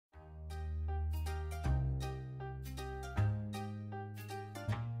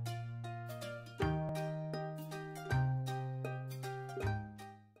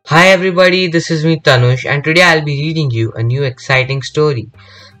Hi everybody, this is me Tanush and today I'll be reading you a new exciting story.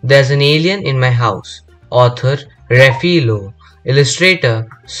 There's an alien in my house. Author Refilo. Illustrator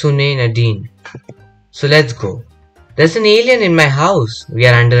Sune Nadine. So let's go. There's an alien in my house. We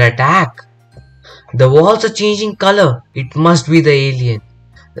are under attack. The walls are changing color. It must be the alien.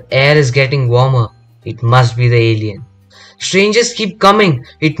 The air is getting warmer. It must be the alien. Strangers keep coming.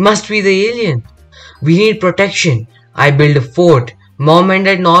 It must be the alien. We need protection. I build a fort. Mom and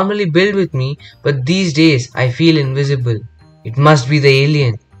Dad normally build with me, but these days I feel invisible. It must be the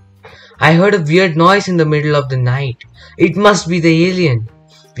alien. I heard a weird noise in the middle of the night. It must be the alien.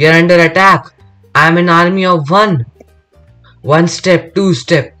 We are under attack. I am an army of one. 1 step, 2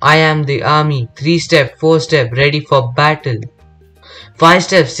 step, I am the army. 3 step, 4 step, ready for battle. 5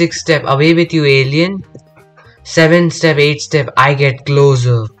 step, 6 step, away with you alien. 7 step, 8 step, I get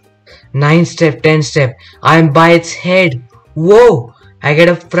closer. 9 step, 10 step, I am by its head. Whoa! I get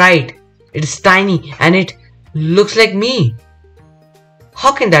a fright. It's tiny and it looks like me.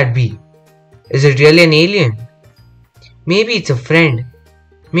 How can that be? Is it really an alien? Maybe it's a friend.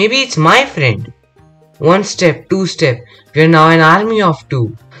 Maybe it's my friend. 1 step, 2 step, we are now an army of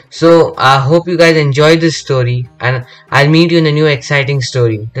 2. So I hope you guys enjoyed this story and I'll meet you in a new exciting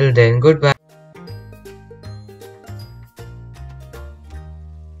story. Till then, goodbye.